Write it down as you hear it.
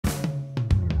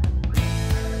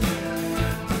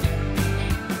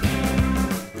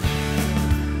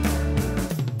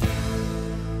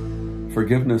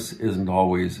Forgiveness isn't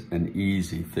always an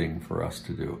easy thing for us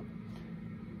to do.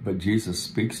 But Jesus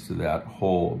speaks to that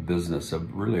whole business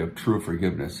of true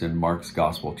forgiveness in Mark's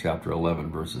Gospel, chapter 11,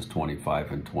 verses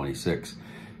 25 and 26.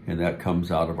 And that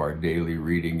comes out of our daily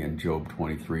reading in Job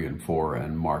 23 and 4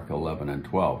 and Mark 11 and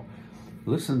 12.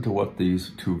 Listen to what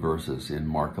these two verses in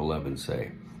Mark 11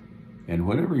 say. And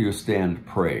whenever you stand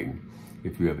praying,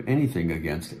 if you have anything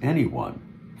against anyone,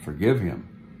 forgive him,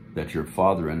 that your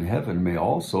Father in heaven may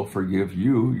also forgive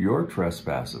you your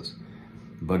trespasses.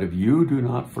 But if you do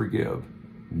not forgive,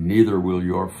 neither will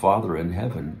your Father in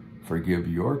heaven forgive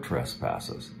your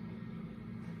trespasses.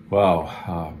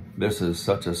 Wow, this is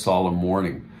such a solemn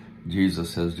warning.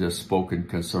 Jesus has just spoken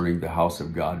concerning the house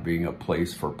of God being a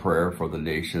place for prayer for the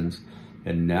nations.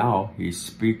 And now he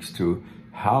speaks to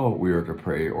how we are to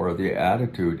pray, or the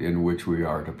attitude in which we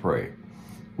are to pray.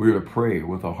 We are to pray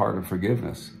with a heart of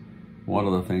forgiveness. One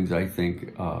of the things I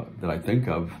think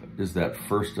of is that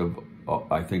first of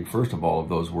all of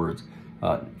those words,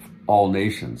 all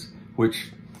nations,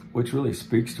 which really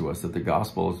speaks to us that the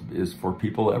gospel is for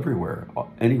people everywhere,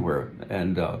 anywhere.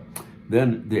 And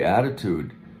then the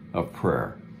attitude of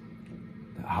prayer,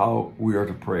 how we are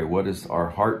to pray, what is our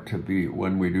heart to be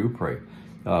when we do pray,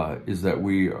 is that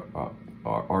we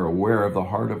are aware of the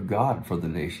heart of God for the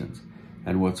nations.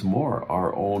 And what's more,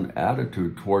 our own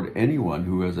attitude toward anyone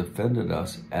who has offended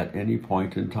us at any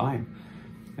point in time.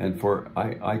 And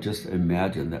I just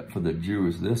imagine that for the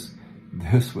Jews,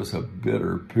 this was a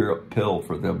bitter pill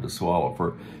for them to swallow,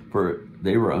 for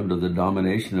they were under the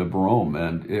domination of Rome,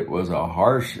 and it was a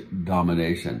harsh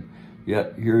domination.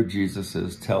 Yet here Jesus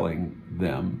is telling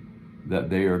them that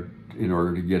they are, in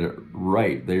order to get it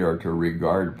right, they are to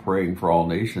regard praying for all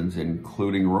nations,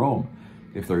 including Rome.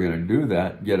 If they're going to do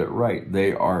that, get it right,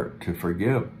 they are to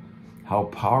forgive. How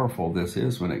powerful this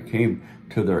is when it came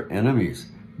to their enemies,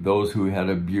 those who had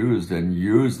abused and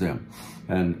used them.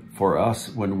 And for us,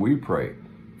 when we pray,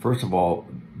 first of all,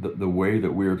 the way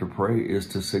that we are to pray is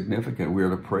significant. We are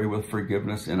to pray with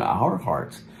forgiveness in our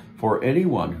hearts for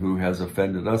anyone who has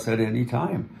offended us at any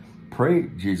time. Pray,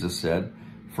 Jesus said,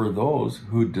 for those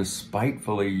who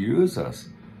despitefully use us.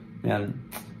 And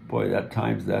boy, at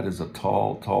times that is a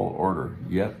tall, tall order,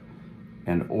 yet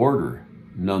an order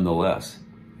nonetheless.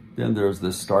 Then there's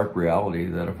this stark reality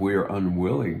that if we are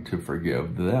unwilling to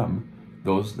forgive them,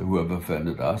 those who have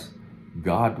offended us,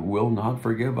 God will not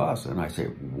forgive us. And I say,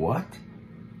 what?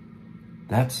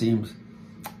 That seems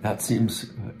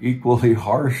equally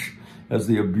harsh as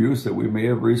the abuse that we may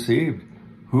have received.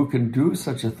 Who can do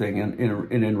such a thing? And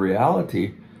in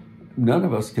reality, none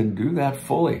of us can do that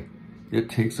fully. It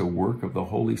takes a work of the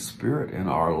Holy Spirit in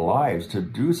our lives to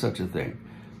do such a thing.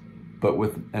 But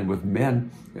with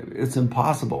men, it's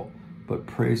impossible. But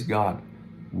praise God,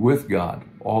 with God,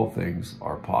 all things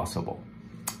are possible.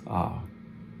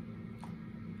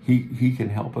 He can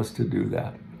help us to do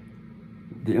that.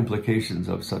 The implications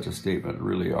of such a statement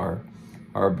really are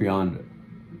beyond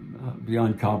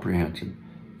comprehension.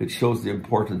 It shows the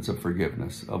importance of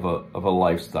forgiveness, of a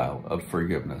lifestyle of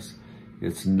forgiveness.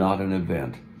 It's not an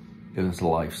event, it is a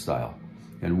lifestyle,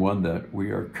 and one that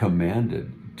we are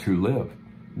commanded to live.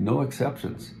 No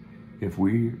exceptions. If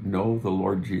we know the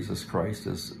Lord Jesus Christ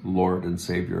as Lord and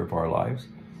Savior of our lives,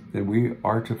 then we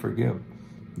are to forgive.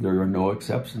 There are no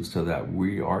exceptions to that.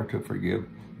 We are to forgive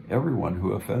everyone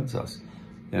who offends us.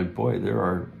 And boy,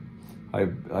 I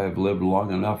have lived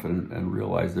long enough and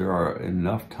realized there are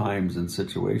enough times and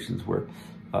situations where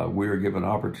we are given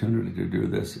opportunity to do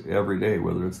this every day,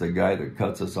 whether it's the guy that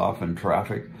cuts us off in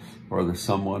traffic, or the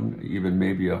someone, even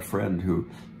maybe a friend who,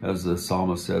 as the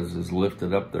psalmist says, has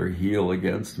lifted up their heel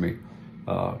against me.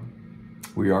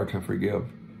 We are to forgive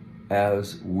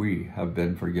as we have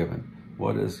been forgiven.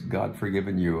 What has God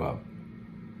forgiven you of?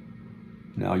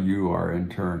 Now you are in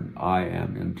turn, I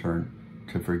am in turn,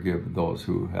 to forgive those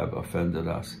who have offended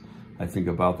us. I think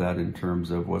about that in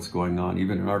terms of what's going on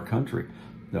even in our country.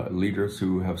 The leaders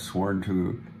who have sworn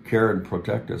to care and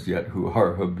protect us, yet who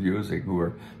are abusing, who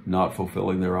are not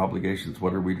fulfilling their obligations.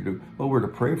 What are we to do? Well, we're to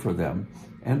pray for them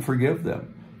and forgive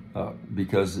them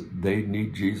because they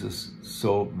need Jesus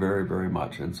so very, very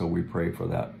much. And so we pray for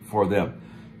that, for them.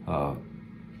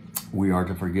 We are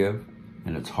to forgive,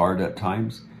 and it's hard at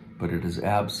times, but it is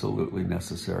absolutely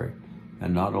necessary.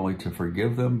 And not only to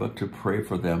forgive them, but to pray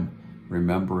for them,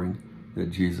 remembering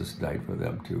that Jesus died for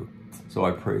them too. So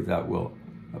I pray that will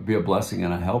be a blessing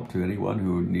and a help to anyone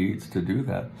who needs to do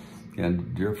that.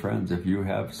 And dear friends, if you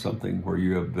have something where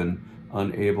you have been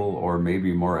unable, or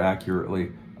maybe more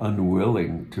accurately,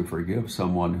 unwilling to forgive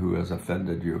someone who has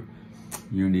offended you,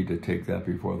 you need to take that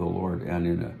before the Lord, and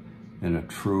in a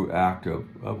true act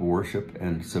of worship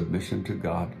and submission to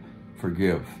God,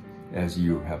 Forgive as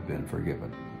you have been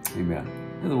forgiven. Amen.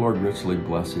 May the Lord richly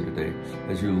bless you today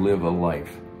as you live a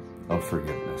life of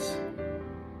forgiveness.